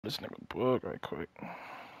This nigga book right quick.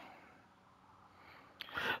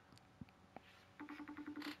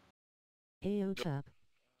 Ayo chap.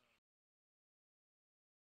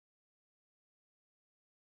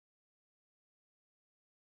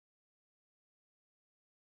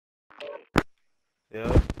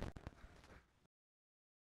 Yeah.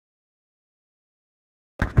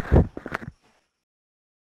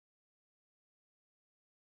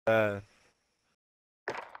 Uh,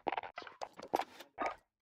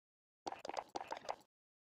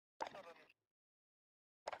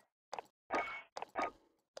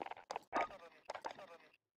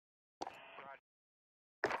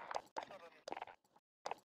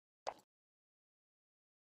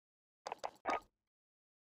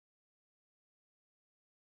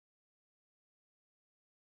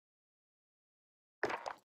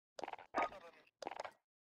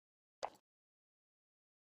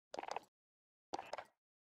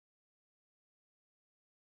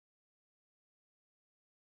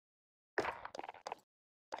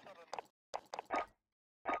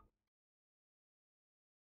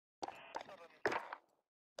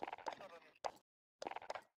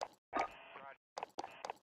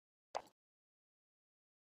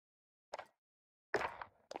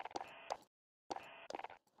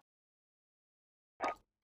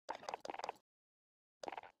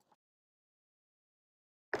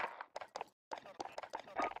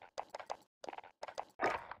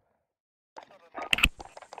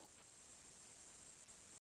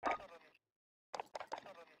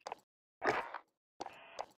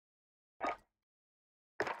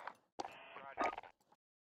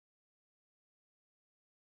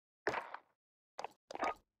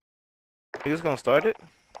 you just gonna start it?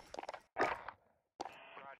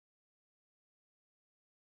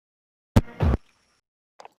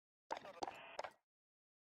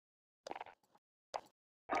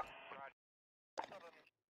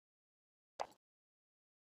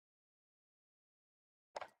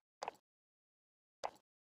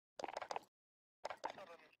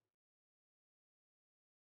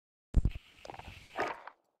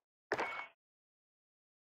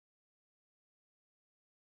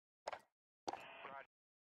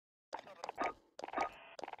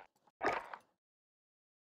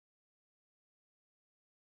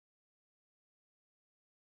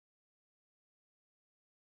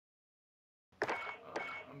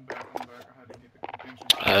 I'm back. I had to get the credentials.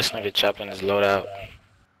 This nigga chopping his loadout.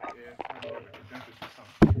 Yeah, I had to get the credentials or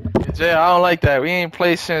something. Yeah, Jay, I don't like that. We ain't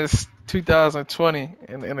played since 2020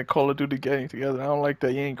 in the Call of Duty game together. I don't like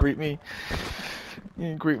that. You ain't greet me. You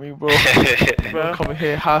ain't greet me, bro. You come in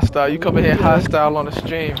here hostile. You come in here hostile on the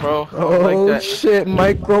stream, bro. I don't like that. Shit,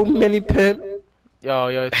 micro mini pimp.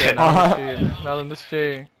 Yo, Jay, not in the stream. Not in the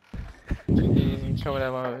stream. You coming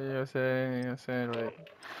at my, you know what I'm saying? You know what I'm saying? Like,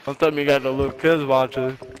 Don't tell me you got no little kids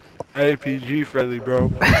watching. APG friendly,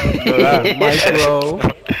 bro. You know that. Micro.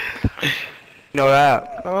 You know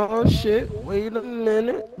that. Oh shit, wait a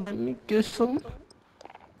minute. Let me get some.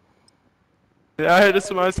 Yeah, I heard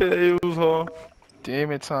somebody say that he was home.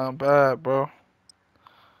 demon time bad, bro.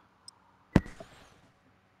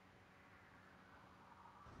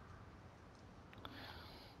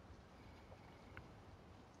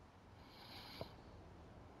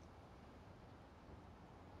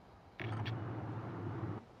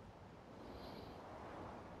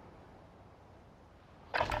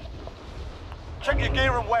 Check your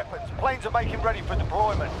gear and weapons. Planes are making ready for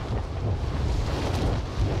deployment.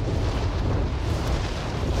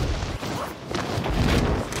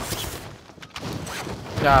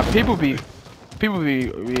 Nah, people be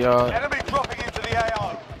Enemy dropping into the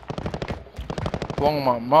AO. blowing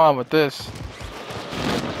my mind with this.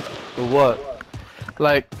 For what?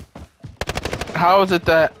 Like, how is it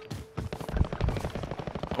that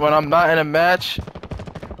when I'm not in a match,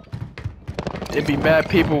 it be mad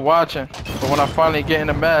people watching, but when I finally get in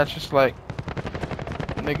a match, it's like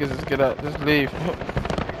niggas just get up, just leave.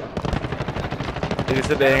 Niggas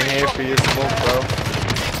said they ain't here for your smoke,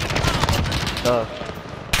 bro.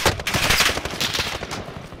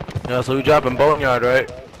 Yeah, so we dropping Boneyard, right?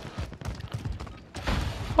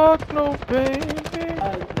 Fuck no, baby.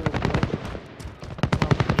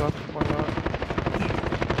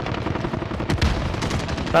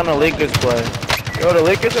 Time the Lakers play. Yo, the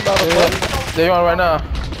Lakers about to play? They on right now.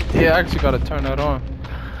 Yeah, I actually gotta turn that on.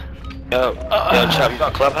 Yo, Chop, you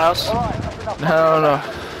on Clubhouse? Alright, that's enough.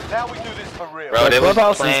 No. Now we do this for real. Bro, they was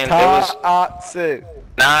Clubhouse playing, is they was, toxic.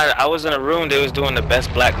 nah, I was in a room, they was doing the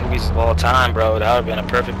best black movies of all time, bro. That would've been a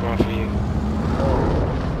perfect room for you.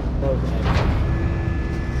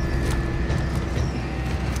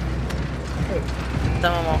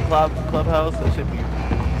 Time I'm on Clubhouse, that should be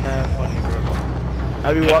mad funny, bro.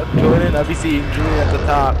 I be walking Jordan, I be seeing Drew at the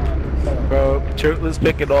top. Bro, shirtless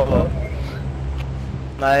pick it all up.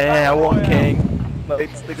 Like, hey, I want King. Like,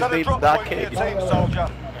 this nigga's name's not King.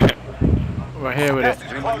 Right here with it.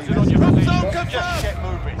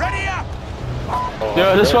 Ready up!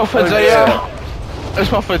 Yo, this one for JR.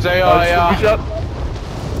 This one for JR, yeah.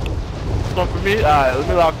 This one for me? Alright, let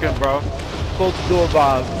me lock in, bro. Close the door,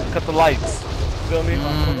 Bob. Cut the lights. Feel me?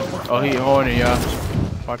 Oh, he horny, yeah.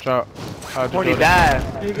 Watch out. Horny dive.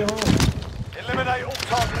 Eliminate all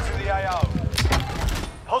targets in the AO.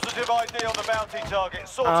 Positive ID on the bounty target.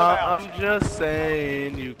 Sort them out. I'm just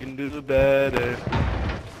saying, you can do better.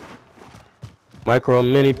 Micro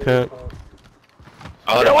mini pimp.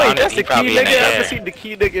 Oh, Yo, wait, bounty, that's he the key probably in nigga. the I haven't air. seen the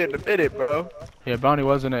key nigga in a minute, bro. Yeah, bounty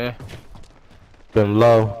was in the air. Been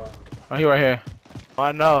low. Oh, he right here.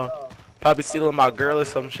 I know. Probably stealing my girl or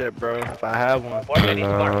some shit, bro. If I have one. And,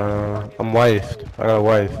 I'm wifed. I got a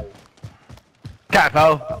wife.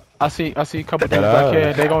 Capo. I see a couple That dudes back ass.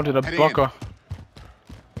 here. They going to the bunker.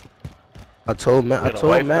 I told Matt. I Got a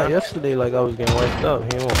told wife Matt now? yesterday like I was getting wiped up. He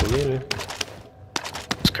didn't believe me.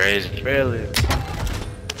 It's crazy. Really. You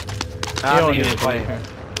I don't don't even even believe play. him.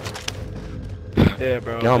 Yeah,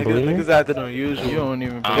 bro. You don't believe me? Niggas acting unusual. You don't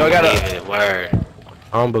even I believe Yo, I don't gotta- believe it. Word.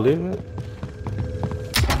 I don't believe it.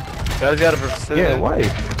 Guys got a precision. Yeah,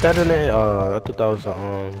 wife. That in it. I thought that was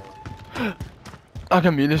I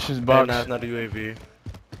can munitions Nah, box. it's not a UAV.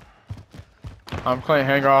 I'm playing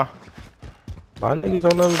hangar. My niggas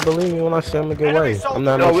don't ever believe me when I say I'm gonna get Enemy away. I'm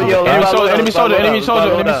not Yo, no we- yo, Enemy let's soldier, load enemy up, soldier, let's enemy load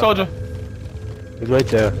soldier, up. enemy soldier. He's right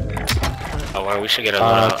there. Oh, well, we should get a I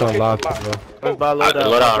loadout. can't lock it, bro. Let's buy loadout. The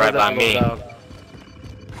loadout right by Loadout, me. loadout.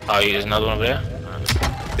 Oh, there's another one over there?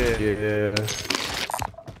 Yeah. Yeah.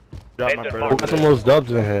 Drop my Who brother. got the most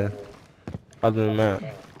dubs in here? Other than that.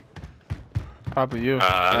 Probably you. I I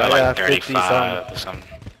got got like 50 35 or something.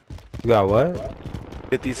 You got what?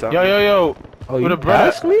 50 something. Yo. Oh, With you a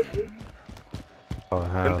brother? passed me? Oh, Can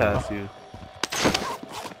hell. pass you.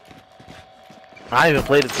 I ain't even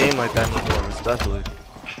played this game like that before, especially. You've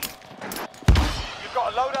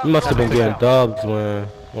got a loadout. You must have been drop getting out. dubs when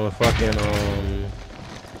fucking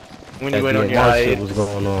When that you went on your DMR shit hiatus. was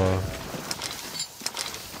going on.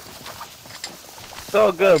 It's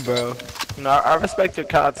all good, bro. You know, I respect your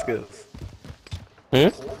COD skills. Hmm? I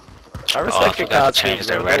Oh, I respect your forgot COD to change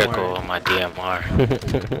skills, the bro, don't reticle worry. on my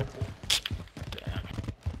DMR.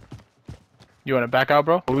 You wanna back out,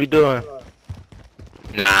 bro? What we doing?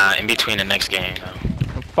 Nah, in between the next game, though.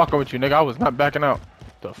 I'm fucking with you, nigga. I was not backing out.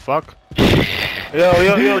 The fuck?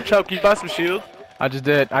 Yo, Chuck, can you buy some shield? I just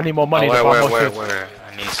did. I need more money to buy where, more where, shit. where?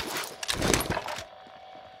 I need some.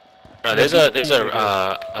 Bro, there's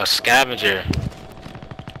a scavenger.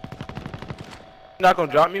 You not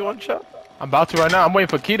gonna drop me one, Chuck? I'm about to right now. I'm waiting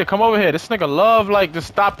for Key to come over here. This nigga love like just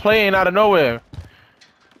stop playing out of nowhere.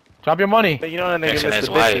 Drop your money. You know that nigga Next to miss his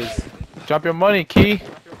the wife. bitches. Drop your money, Key.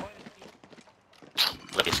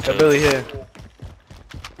 Look, it's They're two. really here.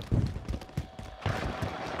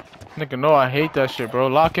 Nigga, no, I hate that shit, bro.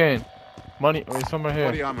 Lock in. Money. Wait, somewhere here.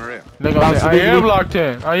 Body armor here. Nigga, I am locked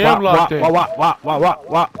in. I am locked in.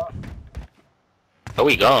 Where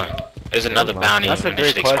we going? There's another bounty That's a when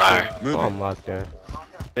this great shit question. expire. Oh, I'm locked in.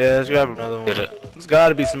 Yeah, let's grab another one. Did it? There's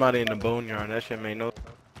gotta be somebody in the boneyard. That shit made no.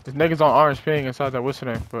 This nigga's on orange ping inside that what's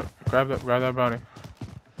name, but grab that bounty.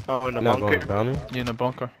 Oh, in the I'm not going bunker. down me. You in the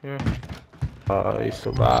bunker, yeah. He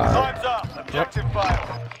survived. Time's up. Objective failed.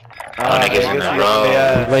 Oh, niggas in the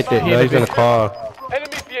row. Right there. No, he's in the car.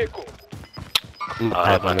 Enemy vehicle. I'm they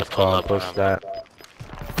hop about in to this pull car. up Push on him. that.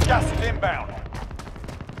 Gas is inbound.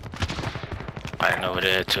 Right over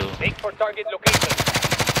there, too. Make for target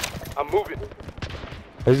location. I'm moving.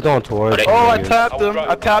 He's going towards me. Oh, I niggas. tapped him.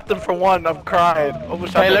 I tapped him for one. I'm crying.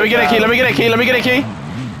 Hey, let me get a key. Let me get a key. Let me get a key.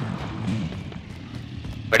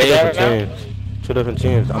 Where Two they at different right now? teams. Two different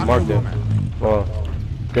teams. I marked it. Well,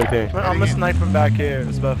 green ping. I'm a snipe from back here,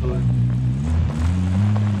 especially.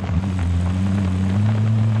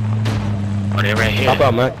 Oh, they right here. Hop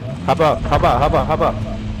out, Mac. Hop out. Yeah,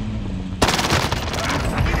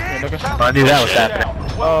 nigga. I knew that was happening.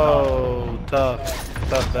 Oh,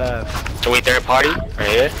 tough bad. So we third party? Right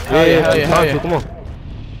here? Hell yeah. Come on.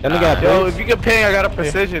 That nigga got Yo, base. if you can ping, I got a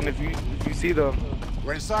precision. If you see them.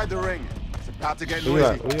 We're inside the ring. It's about to get Where you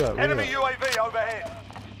at? Where you at? Where you Enemy at? UAV overhead.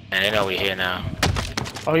 And they know we here now.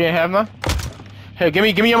 Oh, you ain't have none? Hey, give me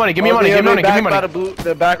your money. Give me your Oh, money. yeah, Give me money. they're Give me back by money.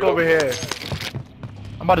 They're back over here.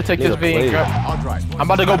 I'm about to take this Nigga V and played. grab. I'll drive. I'm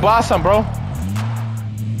about to go buy some, bro.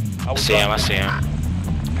 I see him.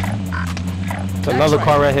 It's another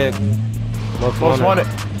car right here. Most Most wanted.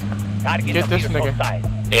 Gotta Get this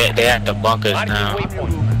nigga. They at the bunkers now.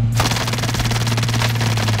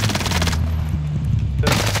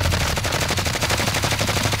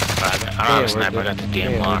 I don't have a sniper, I got the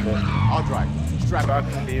DMR. I'll drive. Strap Drop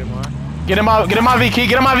the DMR. Get him out, get him my V key,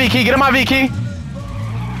 get him my V key, get him my V key.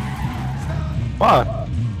 Why?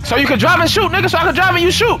 So you can drive and shoot, nigga, so I can drive and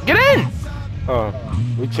you shoot. Get in. Oh,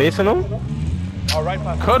 we chasing him?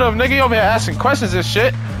 Could've, nigga, you over here asking questions and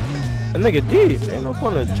shit. That nigga deep. Ain't no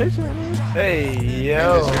point in chasing him. Hey,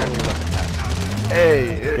 yo.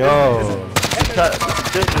 Hey, Yo. this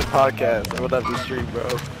is podcast. What up, the street, bro?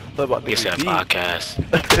 What about This this is a beat? podcast.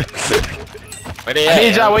 Where they I need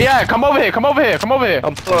at? y'all, where you at? Come over here, come over here, come over here.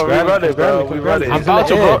 I'm bro, we running, bro. We running. I'm about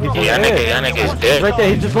to, bro. Yeah, that nigga's dead. Right there,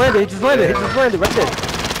 he just landed, right there.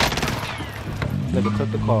 Nigga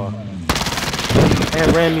took the car.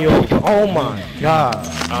 And ran me over. Oh my god.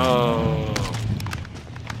 Oh.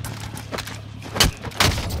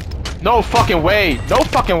 No fucking way, no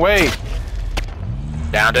fucking way.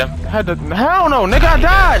 Downed him. Hell no, nigga, I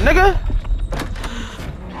died, nigga.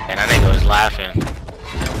 And that nigga was laughing.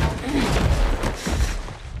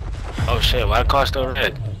 Oh shit, why the car still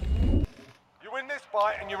red? You win this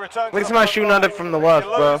fight and you return to Look at the somebody front shooting line. at it from the If left,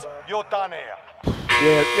 you bro. lose, you're done here.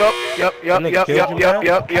 Yeah,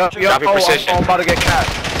 yup. Drop your precision. I'm about to get capped.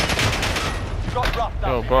 You got roughed up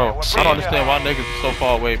Yo, here. bro, We're I don't bringing understand you why niggas are so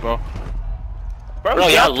far away, bro. Bro,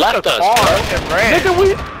 y'all left us, bro. And ran. Nigga,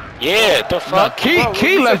 we... Yeah, the Nah, fuck?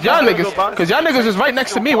 Key left y'all niggas, cause y'all niggas is right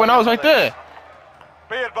next to me when I was right there.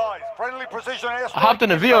 Be advised, friendly precision airstrike. I hopped in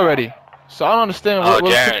the V already, so I don't understand Oh, what...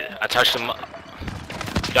 Jared, I touched him.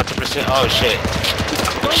 Got the percent. Oh shit.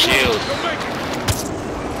 The shield.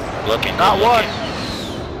 Looking. Not one.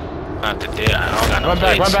 Not the dead. I don't got no Run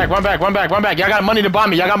back, plates. run back. Y'all got money to buy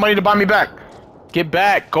me, back. Get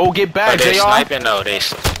back, go get back, But they JR. sniping though.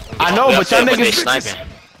 I know, but y'all they niggas... sniping.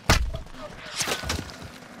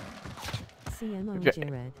 CMO Yeah.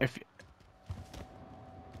 Jared. If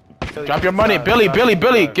Drop your money, Billy,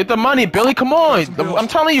 get the money, Billy, come on. I'm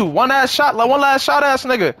telling you, one last shot ass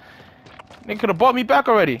nigga. Nigga could've bought me back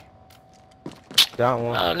already. That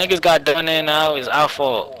one. Niggas got done in now. It's our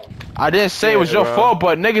fault. I didn't say it was your bro. fault,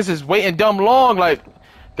 but niggas is waiting dumb long. Like,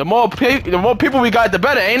 the more people we got, the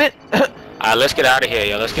better, ain't it? Alright, let's get out of here,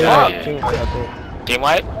 yo. Let's get out of here. Team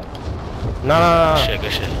White? Nah. Shit,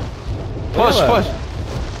 good shit. Push.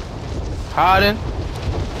 Hiding.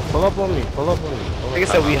 Pull up on me. Nigga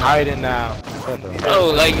said we hiding now.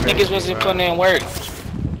 Bro, like, niggas wasn't putting in work.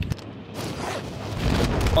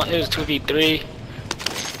 It was 2v3.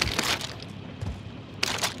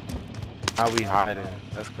 How we hiding?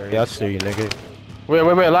 That's crazy. Yeah, I see you, nigga. Wait,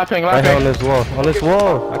 lapping. Right here on this wall. On this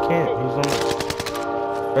wall. I can't. He's on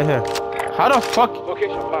the... Right here. How the fuck?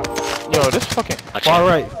 Yo, this fucking... Far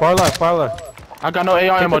right. Far left. I got no AR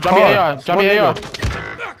ammo. the Drop me car. AR. Drop me One AR.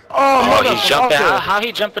 Oh, he's jumping. How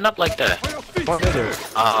he jumping up like that? One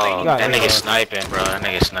nigga. Oh, got that AR. nigga sniping, bro. That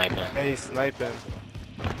nigga sniping. Hey, he's sniping.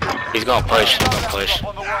 He's gonna push.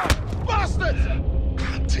 On the way.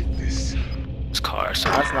 Can't take this. His car. So.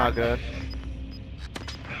 That's not good.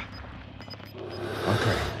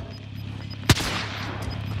 Okay.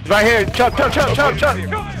 Right here. Chop. Gas is close.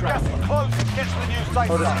 Get to the new safe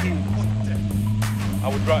zone. I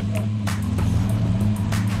would drive.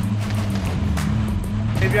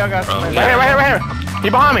 Maybe I got some. Bro, Right here. He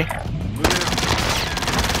behind me.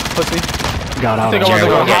 Pussy. I think I Jared, wasn't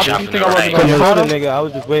we'll gonna get hop. shot You from think the I wasn't right. I gonna saw the hop? nigga. I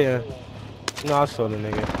was just waiting. No, I saw the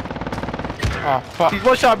nigga. Oh, fuck. He's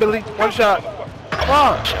one shot, Billy. One shot. Come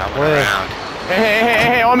on. Shot Where? went around.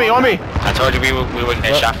 Hey, on me. I told you we would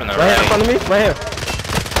get shot from the Right here in front right. of me. Right here.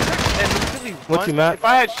 And Billy, What you, Matt? If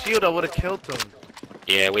I had shield, I would have killed him.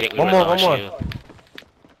 Yeah, we One more. shield.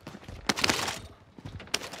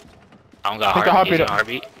 I don't got Take the heartbeat.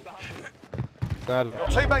 heartbeat. Got it. Your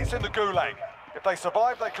teammates in the gulag. If they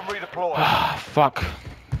survive, they can redeploy. Fuck.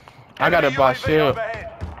 I gotta Enemy buy UAV shield. overhead.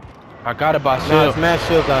 I gotta buy Nah, shield. it's mad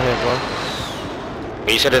shields out here, bro.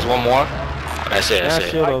 But you said there's one more? That's it, Mad that's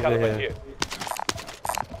it. shield over here.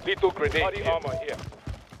 Lethal grenade armor here.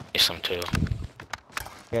 There's some too.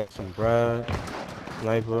 Got some bread.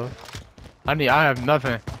 Sniper. I have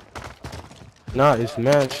nothing. Nah, it's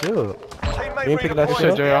mad shield. Teammate You ain't picking that redeployed Shit,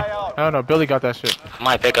 to shit the JR. AO. I don't know. Billy got that shit. I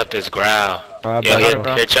might pick up this growl. Alright, Yo, bet.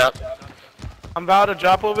 bro. pitch up. I'm about to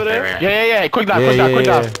drop over there. Yeah. Quick dive.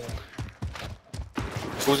 Yeah.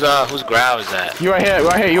 Whose growl is that? You right here,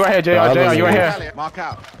 JR. You right here. Mark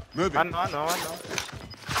out. Move I it. know.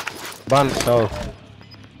 By myself.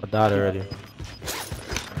 I died already.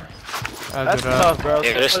 That's tough, bro.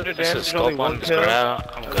 Yeah, this 600 is damage, scope only on one this kill. growl.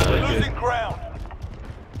 I'm good. Losing ground.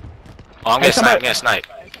 Oh, I'm Hey, getting sniped.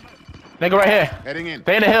 Nigga right here. Heading in.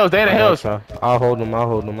 They in the hills. I'll hold him. I'm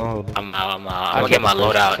out. I'm gonna get my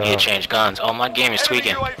loadout and need to change guns. Oh, my game is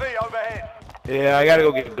tweaking. Enemy UAV overhead. Yeah, I gotta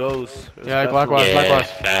go get ghosts. Yeah, likewise, Yeah,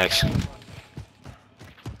 likewise. facts.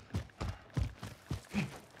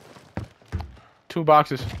 Two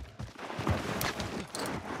boxes.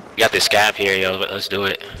 You got this scab here, yo. Let's do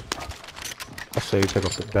it. I say you pick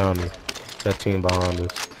up the bounty. That team behind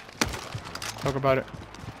us. Talk about it.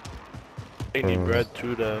 They need bread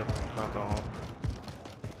through the alcohol.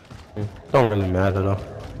 Don't really matter though.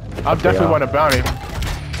 I definitely want a bounty.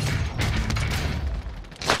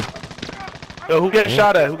 Yo, who getting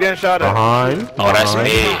shot at? Who getting shot at? Behind. Oh, that's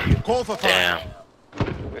behind. me. Call for fire.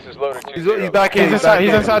 Damn. This is loaded 2 He's back here. He's inside.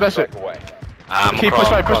 He's inside that shit. Away. I'm Keep gonna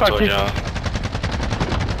push right, push crawl right, towards keep. y'all.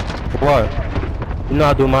 What? You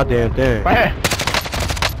not doing my damn thing. Right here.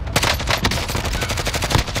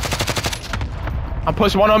 I'm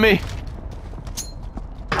pushing one on me.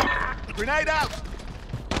 Grenade out.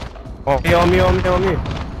 On me, on me, on me, on me.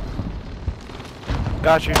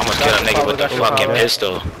 Got you. Almost killed a nigga with the fucking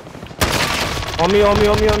pistol. On me, on me,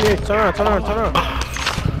 on me, on me. Turn around, turn around, turn around.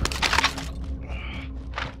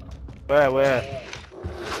 Where?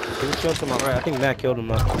 He was killed to my right. I think Matt killed him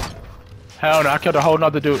now. Hell no, I killed a whole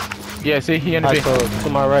nother dude. Yeah, see, he in the Alright, V. so to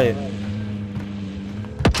my right.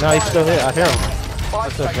 No, he's still here. I hear him.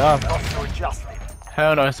 That's a job.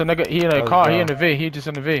 Hell no, it's a nigga. He in the Oh, car. no. He in the V. He just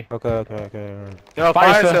in the V. Okay, okay, okay. Alright. Yo,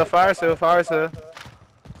 Fire fire sale.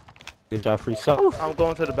 Good job, free stuff. I'm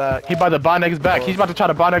going to the back. He about to buy niggas back. He's about to try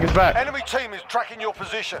to buy niggas back. Enemy team is tracking your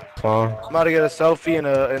position. Fine. I'm about to get a selfie in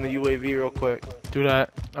a UAV real quick. Do that.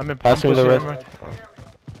 I'm in. Pass me the pushing rest. him.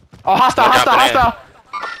 Oh, hostile, Look out hostile, for hostile.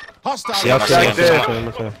 Hostile. See, I'm Yeah, seeing I'm there. saying,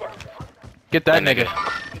 I'm saying. Get that that nigga. nigga.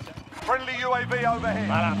 Friendly UAV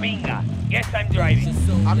overhead. Yes, I'm driving.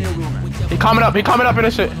 I'm your woman. He coming up in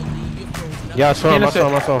this shit. Yeah, I saw him, I saw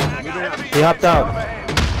him, I saw him. Enemy He hopped out. overhead.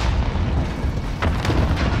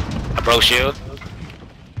 I broke shield.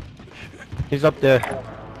 He's up there.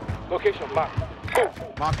 Location marked.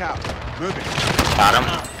 Mark out. Moving. Got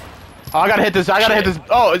him. Oh, I gotta hit this.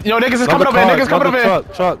 Oh, yo, niggas is coming Another over here. car, Niggas coming over another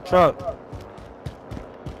here. Truck.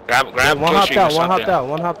 Grab One push hopped you or out, one hopped something. out,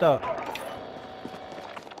 one hopped out.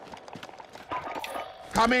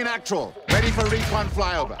 Come in, actual. Ready for recon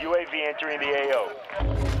flyover. UAV entering the AO.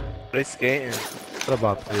 They skating. What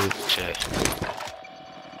about this? Shit.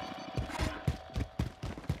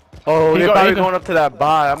 Oh, He they're go- probably he go- going up to that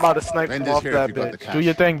buy. I'm about to snipe them Vendors off here if that you got the bitch. cash. Do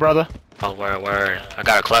your thing, brother. Oh, word. I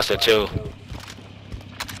got a cluster too.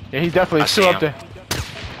 Yeah, he's definitely I still see up him. there.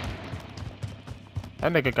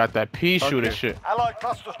 That nigga got that pea shooter Okay. shit. Allied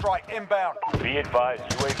cluster strike inbound. Be advised,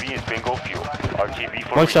 UAV is bingo fuel. RTB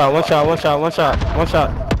for One shot. He went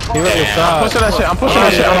Damn. inside. Pushing that shit. I'm pushing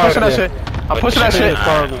that shit. I'm pushing that shit.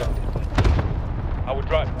 I will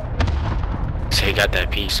drive. So he got that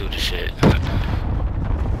pea suit and shit.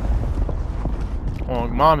 Oh,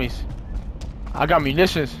 mommies. I got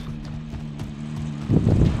munitions.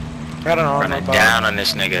 I don't know. Running down on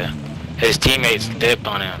this nigga. His teammates dipped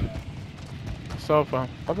on him. So far.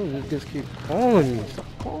 Why do you just keep calling me? Stop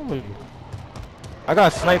calling me. I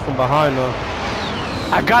got sniped from behind though.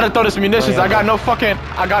 I gotta throw this munitions. I got no fucking.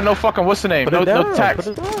 What's the name? Put No it down. tax.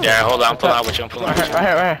 Put it down. Yeah, hold on. I'm pulling out with you. I'm pulling out with you. Right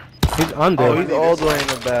here. He's under. Oh, he's all the way in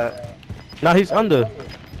the back. Now he's under.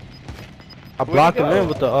 I blocked him in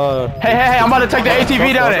with the Hey, I'm about to take the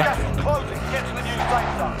ATV down there. Gas is closing. Get to the new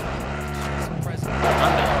safe zone.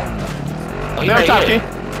 Oh, he There, right top here. key.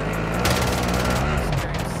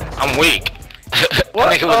 I'm weak. What?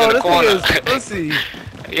 That nigga was in the this corner. nigga is pussy.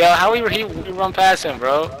 Yo, how we run past him,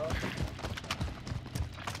 bro?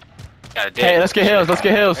 Got a Hey, let's get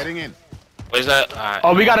hills. Heading in. Where's that? Alright.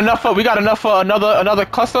 Oh, we got enough for another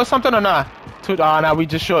cluster or something or not? Nah, we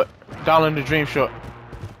just short. Down the dream short.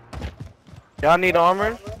 Y'all need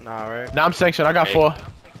armor? Nah, right? Now I'm sanctioned. I got 4.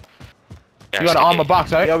 Yeah, You got an armor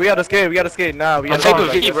box, right? Yo, we gotta skate now. We I'll gotta take go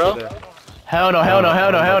a V, like bro. yesterday. Hell no.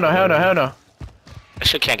 That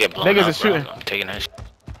shit can't get blown Niggas up, is bro. shooting. I'm taking that shit.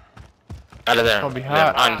 Out of there. Gonna be Then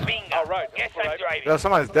hot. run. All right. Yes, I'm driving. Yo,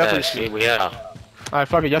 somebody's Yeah, definitely see, shooting. we out. Alright,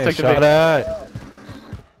 fuck it. Y'all take the shot big. at.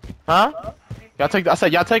 Huh? Y'all take. I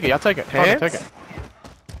said y'all take it. Fuck it, Hands? take it.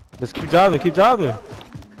 Let's keep driving.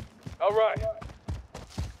 All right.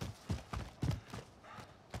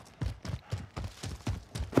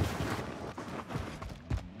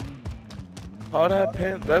 All that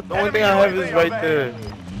pin. That's the only thing I have is right there.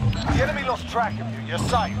 The enemy lost track of you. You're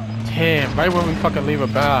safe. Damn, right when we fucking leave a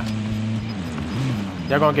bar.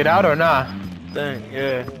 Y'all gonna get out or nah? Dang,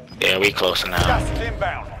 yeah. Yeah, we close now. Gas is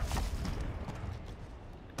inbound.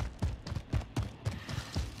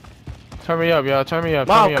 Turn me up, y'all. Turn me up.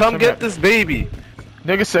 Mom, come get this baby.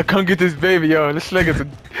 Nigga said, come get this baby, yo. This nigga's a,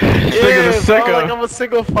 Yeah, nigga's a bro, sicko. like I'm a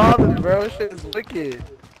single father, bro. This shit is wicked.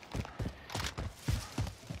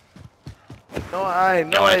 No, I ain't.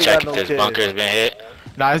 You No, I wanna ain't check got if no this kids. bunker's been hit?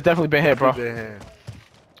 Nah, it's definitely been hit, bro. Been here.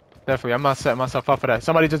 Definitely. I'm not setting myself up for that.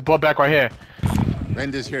 Somebody just bought back right here.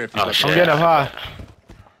 Vendors here if you Oh got shit. I'm getting up I high.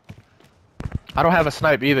 I don't have a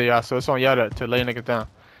snipe either, y'all, so it's on y'all to lay niggas down.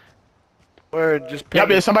 Word, just Yep,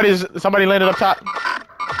 yeah, somebody landed up top.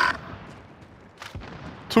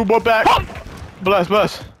 2 bought back.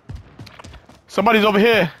 Bless. Somebody's over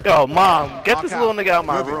here. Yo, mom, get this Knock little out. nigga out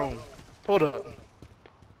my Move it. room. Hold up.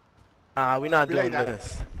 Nah, we not Relay doing that.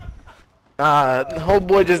 this. Nah, the whole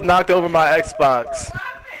boy just knocked over my Xbox.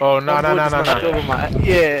 Oh, no. Knocked over my.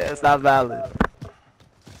 Yeah, it's not valid.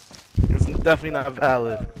 It's definitely not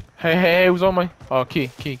valid. Hey, who's on my? Oh, key.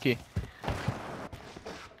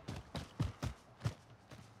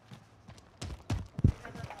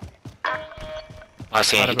 I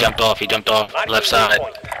see him. He jumped off. Left side.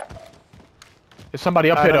 There's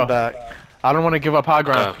somebody up here, I'm though. back. I don't want to give up high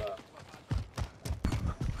ground.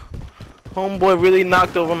 Homeboy really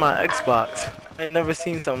knocked over my Xbox. I ain't never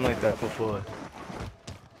seen something like that before.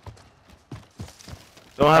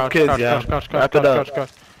 Don't have kids, yeah. Wrap it up.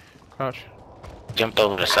 Crouch. Jumped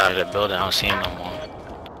over the side of the building. I don't see him no more.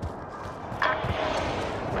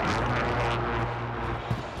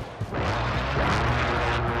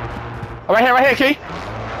 Oh, right here, Key.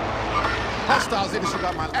 hostiles in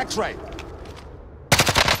got my X-ray.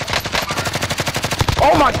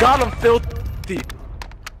 Oh my god, I'm filthy.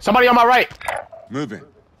 Somebody on my right. Moving.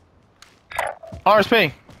 Orange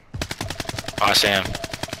ping. Oh, I see him.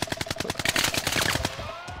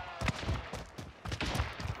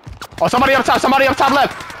 Oh, somebody up top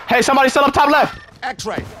left. Hey, somebody still up top left.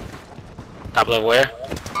 X-ray. Top left where?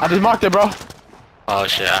 I just marked it, bro. Oh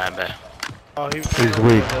shit, I bet. Oh, He's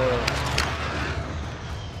weak.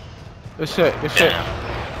 Good shit.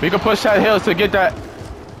 Damn. We can push that hill to get that.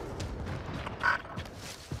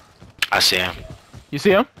 I see him. You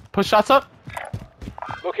see him? Push shots up.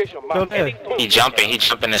 Location Go marked. there. He jumping and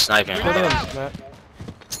sniping. Go there, man.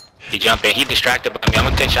 He jumping. He distracted by me. I'm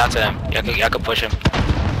gonna take shots at him. Y'all can push him.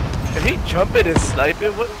 Can he jump it and snipe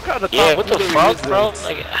it? What kind of Yeah, what the tomfoolery fuck, is bro? this?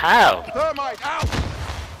 Like, how? Thermite out.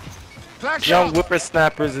 Flag Young shot.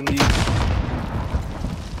 whippersnappers in these.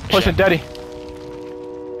 Pushing Daddy.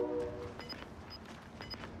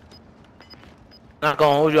 Not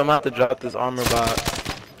gonna hold you. I'm gonna have to drop this armor box.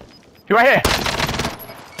 He right here.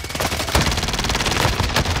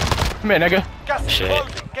 Come here, nigga. Gas is Shit.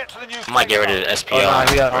 closing. Get to the new I might get rid of the SPL Oh, nah,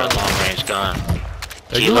 he got or a armor. long range gun.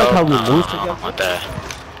 Hey, you like how we move I together? want that.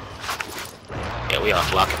 Yeah, we all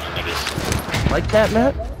flocking on niggas. Like that,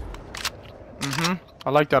 man? I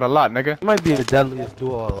like that a lot, nigga. It might be the deadliest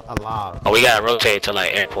duo alive. Oh, we gotta rotate to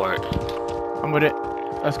like airport. I'm with it.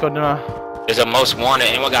 Let's go now. There's a most wanted.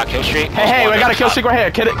 Anyone got a kill streak? Hey, we got a kill streak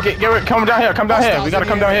right here. Come down here. Come down here. We gotta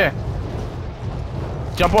come down here.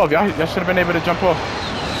 Jump off. Y'all should have been able to jump off.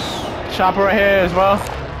 Chopper right here as well.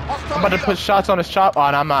 I'm about to put shots on this chop.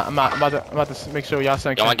 Oh, no, I'm not. I'm about to make sure y'all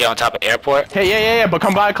sanction. Y'all wanna get on top of airport? Hey, yeah. But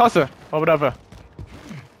come by closer or whatever.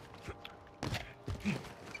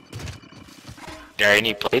 There, you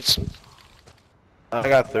need plates? I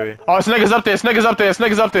got 3. Oh, it's niggas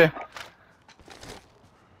up there.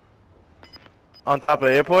 On top of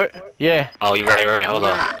the airport? Yeah. Oh, you right. Hold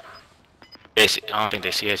on. I don't think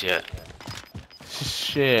they see us yet.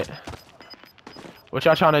 Shit. What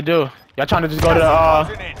y'all trying to do? Y'all trying to just go to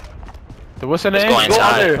closing in. the what's the Let's name? go Go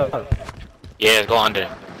inside. under. Yeah, let's go under.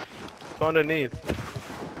 Go underneath.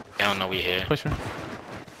 They don't know we here. Push me.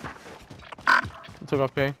 Took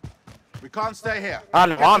off ping. We can't stay here. I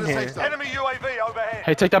know, Get to I'm the here. safe zone. Enemy UAV overhead.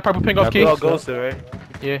 Hey, take that purple ping off, We Key. all ghosted, right?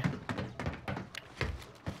 Yeah.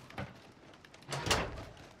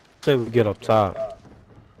 Say we get up top.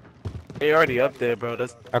 They already up there, bro.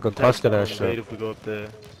 That's I could cluster that great shit. if we go up there.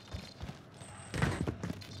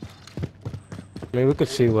 I mean, we could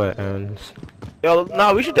see what ends. Yo,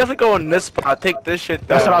 nah, we should definitely go in this spot. Take this shit down.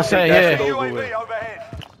 That's what I was saying, Take that yeah. shit over UAV with.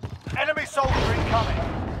 overhead. Enemy soldier incoming.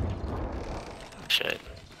 Shit.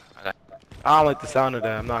 I don't like the sound of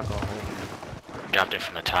that. I'm not gonna hold you. Dropped it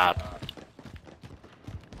from the top.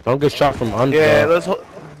 Don't get shot from under. Yeah, let's hold.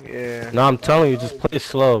 Yeah. No, I'm telling you, just play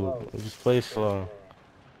slow. Just play slow.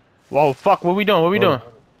 Whoa, fuck. What we doing? What we doing?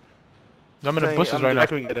 I'm in the Saying, bushes I'm right now. I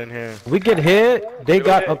can get in here. We get hit, they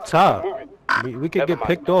got up top. We could get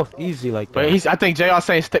picked off easy like But that. I think JR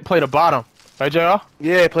saying play the bottom. Right, JR?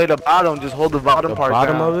 Yeah, play the bottom. Just hold the bottom The part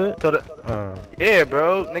bottom down. of it? To the, Uh, yeah,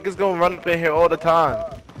 bro. Niggas gonna run up in here all the time.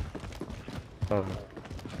 uh,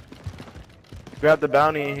 Grab the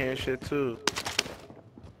bounty in here and shit too.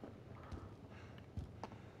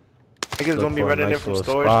 Niggas look gonna be for a running in nice from little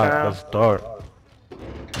storage spot. now. That's dark.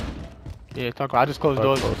 Yeah, talk. I just closed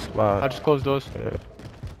Dark doors. little spot. I just closed doors. Yeah.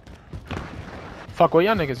 fuck, where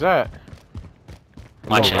y'all niggas at?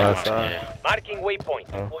 Watch on, it. side. Yeah. Marking waypoint.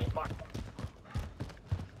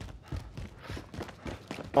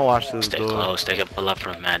 Don't watch this Stay door. close. They can pull up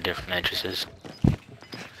from mad different entrances.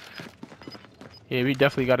 Yeah, we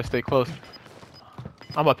definitely gotta stay close.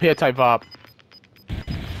 I'm a peer type vibe.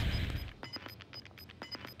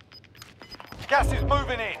 Gas is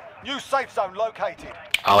moving in. New safe zone located.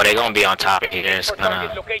 Oh, they gonna be on top of here. It's For target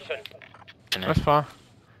gonna. location. That's fine.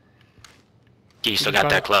 You still got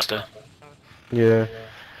that cluster? Yeah.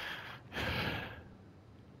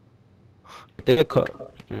 They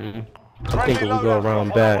cut. I think we go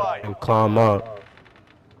around back and climb up.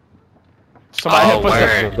 Somebody Oh, hit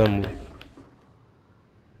footsteps. word. Them,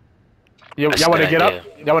 Y'all That's a wanna good get up?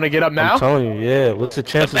 idea. Y'all wanna get up now? I'm telling you, yeah. What's the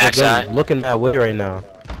chances of backside? them looking that way right now?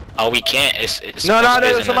 Oh, we can't. It's No, it's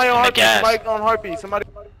there's in somebody the, on in the heartbeat. gas. Somebody on heartbeat. Somebody.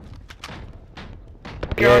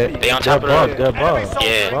 Yeah, They on top of above, the- they're above. Enemy soldier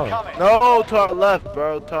Yeah. incoming. No, to our left,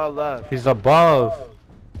 bro. To our left. He's above.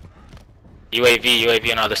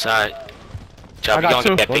 UAV on the other side. Chop, I you got gonna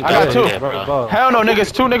two. get that big I got guy two. there, Right bro. above. Hell no,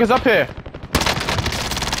 niggas. Two niggas up here.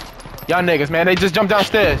 Y'all niggas, man. They just jumped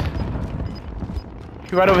downstairs.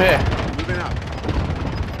 He right over here. Moving up.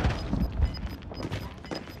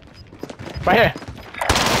 Right here.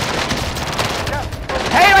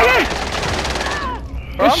 Hey, right here.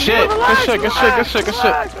 Good shit. Good shit. Good shit. Good shit. Good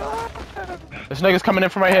shit. This nigga's coming in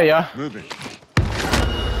from right here, y'all. Moving.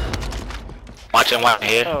 Watching one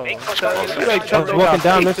here. Oh, Big you contact. like I'm jumped walking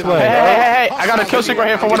down this Hey, way. hey, hey, hey. I got a kill streak right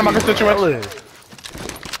here for one of my constituents.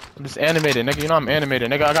 I'm just animated, nigga. You know I'm animated,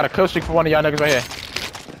 nigga. I got a kill streak for one of y'all niggas right here.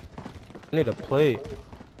 I need a plate.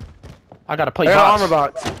 I got a plate Hey, box. armor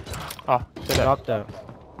box. Oh, shit up. Drop that.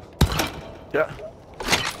 Yeah.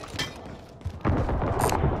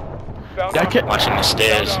 Found Yeah, I can't- Watching the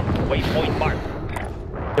stairs. Waypoint mark.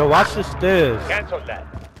 Yo, watch the stairs. Cancel that.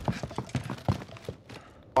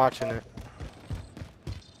 Watching it.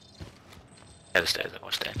 Yeah, the stairs.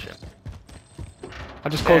 Watch that shit. I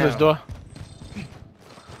just closed this Damn. door.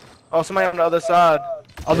 Oh, somebody on the other side.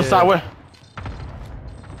 Other Yeah. side where?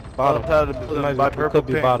 Bottom. Other side of the building Somebody's by it purple could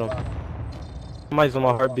be pink. bottom. Somebody's on my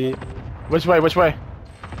heartbeat. Which way? Which way?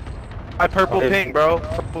 By purple Hey. pink, bro.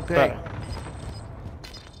 Purple pink.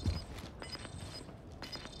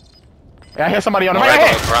 Yeah, I hear somebody on the Oh, right right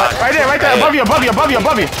here. there, garage. Right there, right there. Right Above you, above you, above you,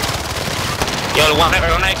 above you. Yo, the one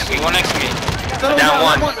next to me. One next to me. Down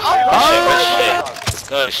one. Good shit.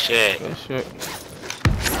 Good shit. Good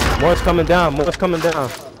shit. More's coming down. More's coming down.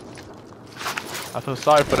 I feel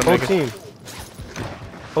sorry for the Whole niggas. team.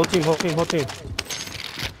 Whole team. Whole team. Whole team.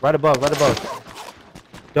 Right above. Right above.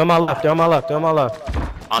 They're on my left. They're on my left. They're on my left.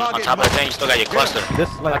 On top of the thing, you still got your cluster. This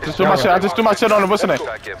like I just threw my shit. I just threw my shit on the what's the name?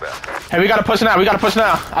 Hey, we gotta push now. We gotta push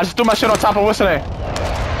now. I just threw my shit on top of what's the name?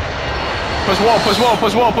 Push wall. Push wall.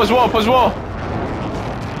 Push wall. Push wall. Push wall.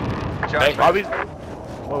 Hey, Bobby.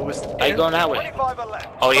 What was? how you going that way? 25 are left.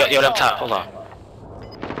 Oh, yo, up top. Hold on.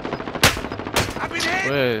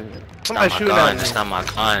 Wait. It's Somebody not my shooting gun. at me. It's not my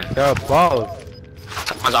gun. They're above.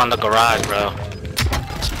 Someone's on the garage, bro.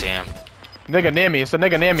 Damn. Nigga near me. It's a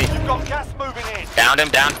nigga near me. You've got gas moving in. Down him,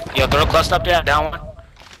 down. Yo, throw a cluster up there. Down one.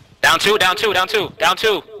 Down two, down two, down two, down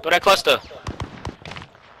two. Throw that cluster. Throw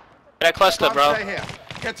that cluster, Can't bro. stay here.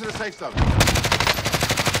 Get to the safe zone.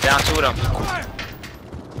 Down two of them.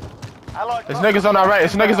 Allied There's niggas on our right.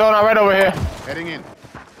 There's niggas on our right over here. Heading in.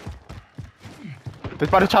 They're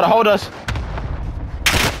about to try to hold us.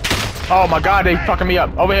 Oh my god, they fucking me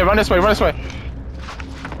up. Over here, run this way, run this way.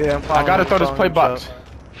 Yeah, I'm I gotta throw this play following box.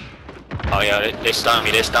 Oh, yeah, they stunned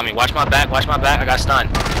me. They stunned me. Watch my back. Watch my back. I got stunned.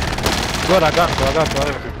 Good, I got you. I got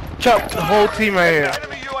you. Chuck, the whole team right here.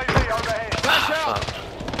 Enemy UAV overhead. Fuck.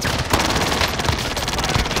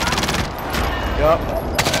 Yup.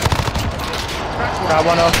 Got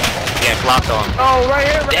one up. Getting blocked on. Oh, right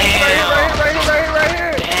here, right Damn. here, right here, right here, right here, right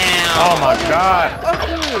here. Damn. Oh my god.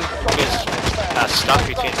 Just got stuck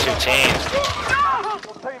between two teams.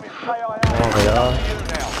 Team is KIA. Oh, yeah. You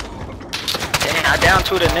now. Damn, I down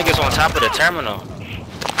two of the niggas on top of the terminal.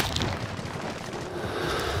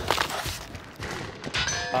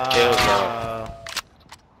 Kills, yo.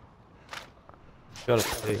 Got a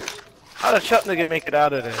plate. How did Chuck nigga make it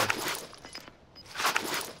out of there?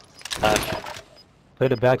 Play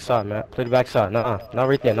the backside, man. Play the backside. Nuh-uh. Not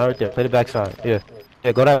right there. Not right there. Play the backside. Yeah.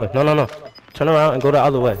 Yeah, go that way. No, no, no. Turn around and go the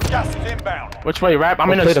other way. Gas is inbound. Which way, Rap? I'm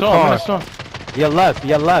Go in a play the storm. I'm in car. a storm. Your left.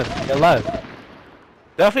 Your left. Your left.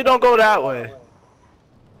 Definitely don't go that way.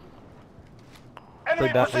 Play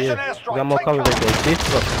Enemy that. precision Yeah. airstrike. We got more Take cover right cover. there.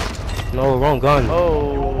 See? Look. No, wrong gun. You're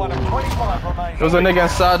Oh. one of 25 remaining. There's a nigga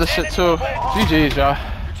inside the shit too. GG's, y'all.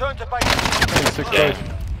 Return to base. Six Yeah. days.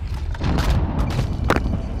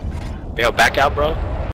 Yo, back out, bro.